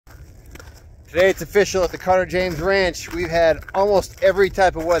Today it's official at the Carter James Ranch. We've had almost every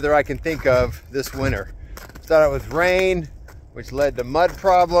type of weather I can think of this winter. Started out with rain, which led to mud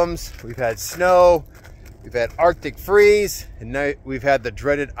problems. We've had snow, we've had Arctic freeze, and now we've had the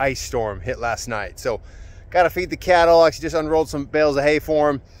dreaded ice storm hit last night. So got to feed the cattle. Actually just unrolled some bales of hay for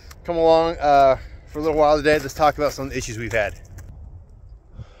them. Come along for a little while today. Let's talk about some of the issues we've had.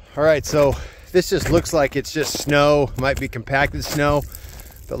 All right, so this just looks like it's just snow, might be compacted snow.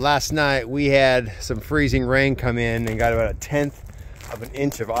 But last night we had some freezing rain come in and got about 1/10 of an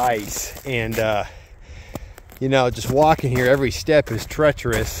inch of ice. And you know, just walking here, every step is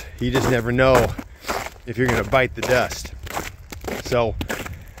treacherous. You just never know if you're gonna bite the dust. So,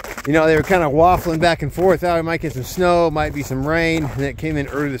 you know, they were kind of waffling back and forth. Oh, we might get some snow, might be some rain. And it came in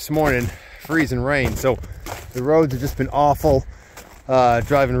early this morning, freezing rain. So the roads have just been awful.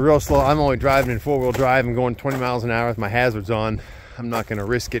 Driving real slow. I'm only driving in 4-wheel drive and going 20 miles an hour with my hazards on. I'm not going to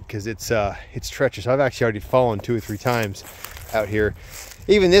risk it because it's treacherous. I've actually already fallen 2 or 3 times out here.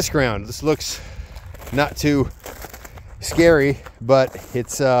 Even this ground, this looks not too scary, but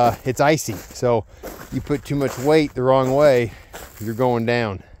it's icy. So you put too much weight the wrong way, you're going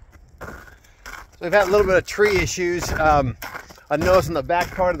down. So we've had a little bit of tree issues. I noticed on the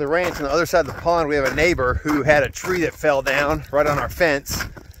back part of the ranch, on the other side of the pond, we have a neighbor who had a tree that fell down right on our fence.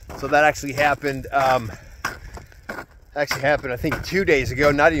 So that actually happened. I think 2 days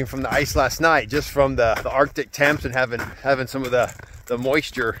ago. Not even from the ice last night, just from the Arctic temps and having some of the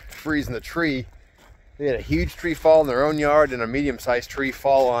moisture freezing the tree. They had a huge tree fall in their own yard and a medium-sized tree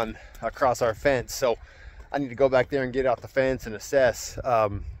fall on across our fence. So I need to go back there and get out the fence and assess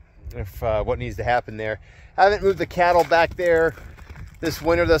if what needs to happen there. I haven't moved the cattle back there this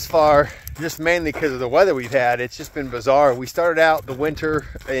winter thus far, just mainly because of the weather we've had. It's just been bizarre. We started out the winter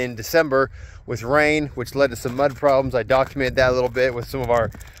in December with rain, which led to some mud problems. I documented that a little bit with some of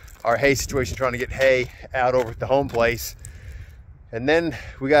our hay situation, trying to get hay out over at the home place. And then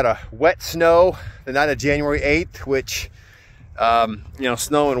we got a wet snow the night of January 8th, which, you know,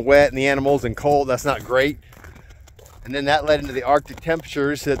 snow and wet and the animals and cold, that's not great. And then that led into the Arctic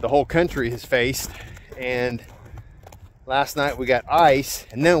temperatures that the whole country has faced. And last night we got ice.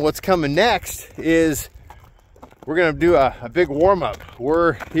 And then what's coming next is we're gonna do a big warm-up.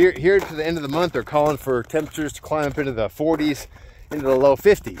 We're here to the end of the month. They're calling for temperatures to climb up into the 40s, into the low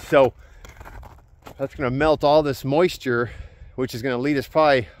 50s. So that's gonna melt all this moisture, which is gonna lead us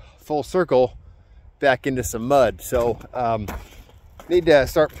probably full circle back into some mud. So need to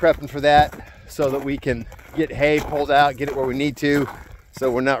start prepping for that so that we can get hay pulled out, get it where we need to, so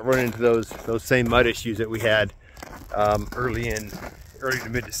we're not running into those same mud issues that we had early to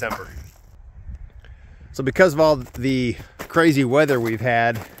mid-December. So because of all the crazy weather we've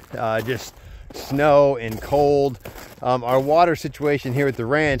had, just snow and cold, our water situation here at the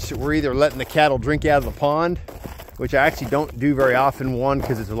ranch, we're either letting the cattle drink out of the pond, which I actually don't do very often, one,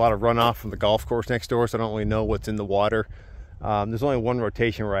 because there's a lot of runoff from the golf course next door, so I don't really know what's in the water. There's only one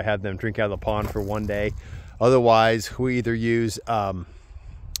rotation where I have them drink out of the pond for one day. Otherwise, we either use,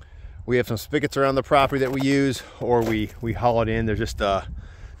 we have some spigots around the property that we use, or we haul it in. There's just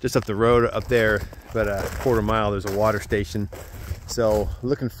up the road up there, about a quarter mile, there's a water station. So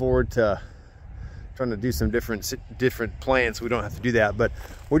looking forward to trying to do some different plans so we don't have to do that. But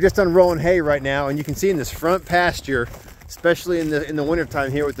we're just unrolling hay right now, and you can see in this front pasture, especially in the winter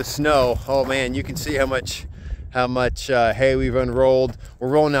time here with the snow, oh man, you can see how much hay we've unrolled. We're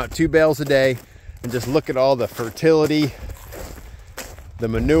rolling out 2 bales a day, and just look at all the fertility, the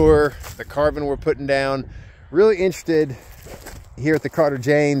manure, the carbon we're putting down. Really interested here at the Carter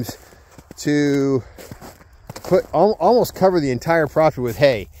James to almost cover the entire property with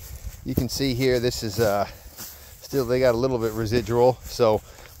hay. You can see here, this is still, they got a little bit residual, so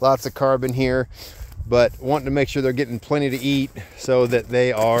lots of carbon here, but wanting to make sure they're getting plenty to eat so that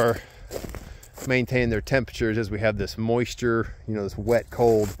they are maintaining their temperatures as we have this moisture, you know, this wet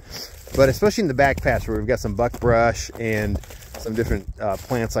cold. But especially in the back pasture where we've got some buckbrush and some different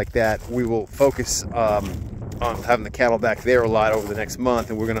plants like that, we will focus on having the cattle back there a lot over the next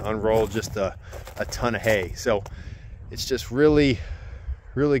month, and we're going to unroll just a ton of hay. So it's just really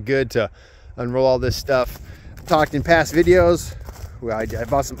good to unroll all this stuff. I've talked in past videos, I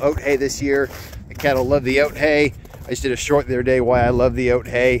bought some oat hay this year. The cattle love the oat hay. I just did a short the other day why I love the oat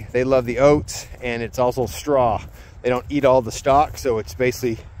hay. They love the oats, and it's also straw. They don't eat all the stalk, so it's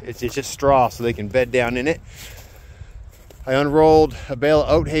basically, it's just straw so they can bed down in it. I unrolled a bale of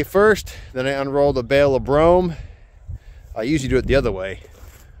oat hay first, then I unrolled a bale of brome. I usually do it the other way.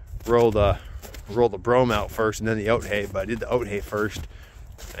 Roll the brome out first and then the oat hay, but I did the oat hay first.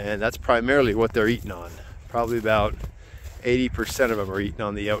 And that's primarily what they're eating on. Probably about 80% of them are eating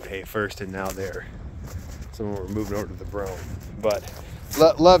on the oat hay first, and now some of them are moving over to the brome. But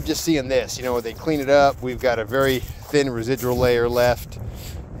love just seeing this, you know, when they clean it up. We've got a very thin residual layer left,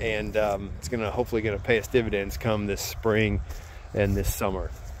 and it's hopefully gonna pay us dividends come this spring and this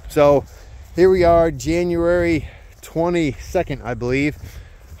summer. So here we are, January 22nd, I believe.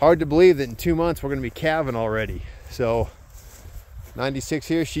 Hard to believe that in 2 months we're gonna be calving already. So 96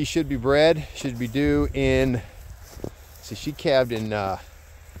 here, she should be bred, should be due in, so she calved in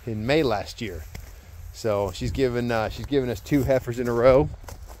May last year. So she's given us 2 heifers in a row.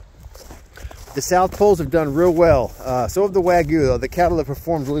 The South Poles have done real well. So have the Wagyu, though. The cattle have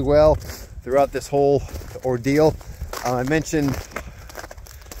performed really well throughout this whole ordeal. I mentioned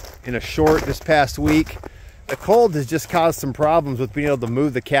in a short this past week, the cold has just caused some problems with being able to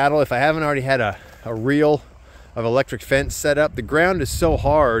move the cattle. If I haven't already had a reel of electric fence set up, the ground is so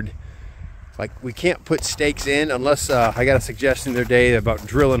hard, like we can't put stakes in unless I got a suggestion the other day about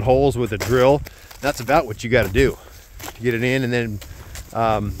drilling holes with a drill. That's about what you got to do to get it in, and then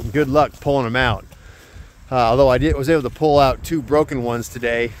good luck pulling them out. Although I was able to pull out 2 broken ones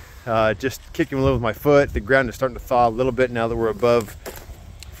today, just kicking them a little with my foot. The ground is starting to thaw a little bit now that we're above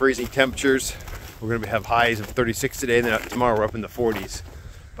freezing temperatures. We're going to have highs of 36 today, and then tomorrow we're up in the 40s.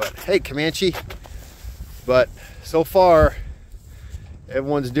 But hey, Comanche. But so far,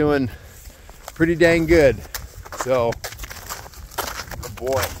 everyone's doing pretty dang good. So, oh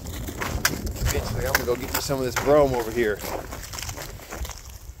boy. Eventually, I'm gonna go get me some of this brome over here.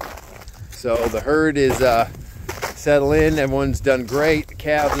 So the herd is settled in. Everyone's done great. The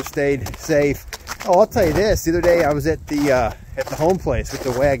calves have stayed safe. Oh, I'll tell you this. The other day, I was at the home place with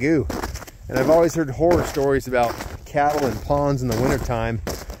the Wagyu, and I've always heard horror stories about cattle and ponds in the wintertime.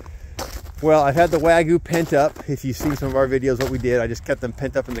 Well, I've had the Wagyu pent up. If you've seen some of our videos, what we did, I just kept them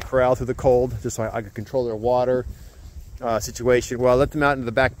pent up in the corral through the cold, just so I could control their water situation. Well, I let them out into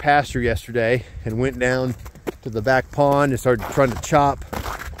the back pasture yesterday and went down to the back pond and started trying to chop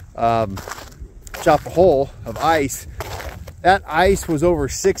a hole of ice. That ice was over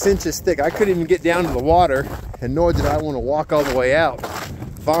 6 inches thick. I couldn't even get down to the water, and nor did I want to walk all the way out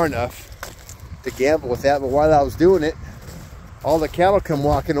far enough to gamble with that. But while I was doing it, all the cattle come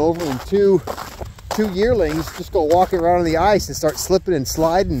walking over, and two yearlings just go walking around on the ice and start slipping and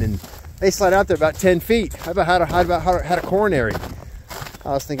sliding, and they slide out there about 10 feet. How about had a coronary?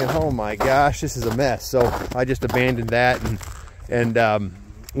 I was thinking, oh my gosh, this is a mess. So I just abandoned that and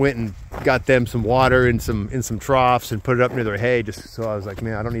went and got them some water in some troughs and put it up near their hay. Just so I was like,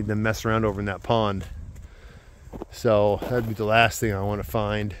 man, I don't need them messing around over in that pond. So that'd be the last thing I want to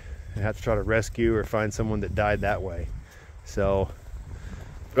find. I have to try to rescue or find someone that died that way. So,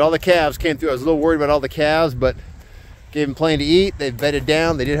 but all the calves came through. I was a little worried about all the calves, but gave them plenty to eat. They've bedded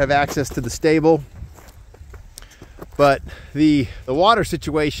down. They did have access to the stable. But the water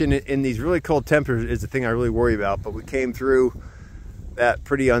situation in these really cold temperatures is the thing I really worry about. But we came through that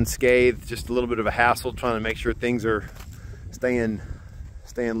pretty unscathed. Just a little bit of a hassle trying to make sure things are staying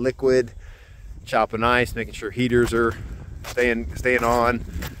liquid, chopping ice, making sure heaters are staying on.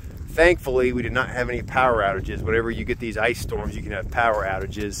 Thankfully, we did not have any power outages. Whenever you get these ice storms, you can have power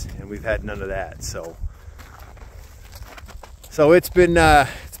outages, and we've had none of that. So it's been a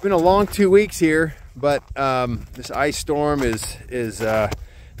long 2 weeks here, but this ice storm is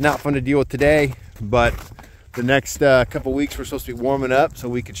not fun to deal with today. But the next couple weeks we're supposed to be warming up, so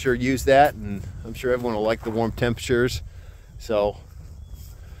we could sure use that, and I'm sure everyone will like the warm temperatures. So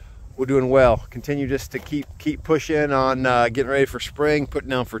we're doing well. Continue just to keep pushing on getting ready for spring, putting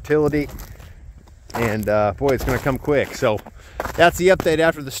down fertility, and boy, it's going to come quick. So that's the update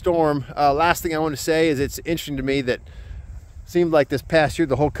after the storm. Last thing I want to say is it's interesting to me that it seemed like this past year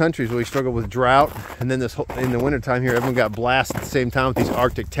the whole country's really struggled with drought, and then in the wintertime here everyone got blasted at the same time with these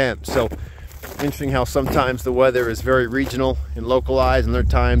Arctic temps. So interesting how sometimes the weather is very regional and localized, and other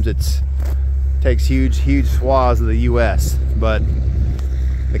times it takes huge swaths of the US. But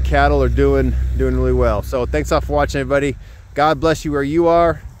the cattle are doing really well. So thanks all for watching, everybody. God bless you where you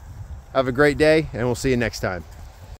are. Have a great day, and we'll see you next time.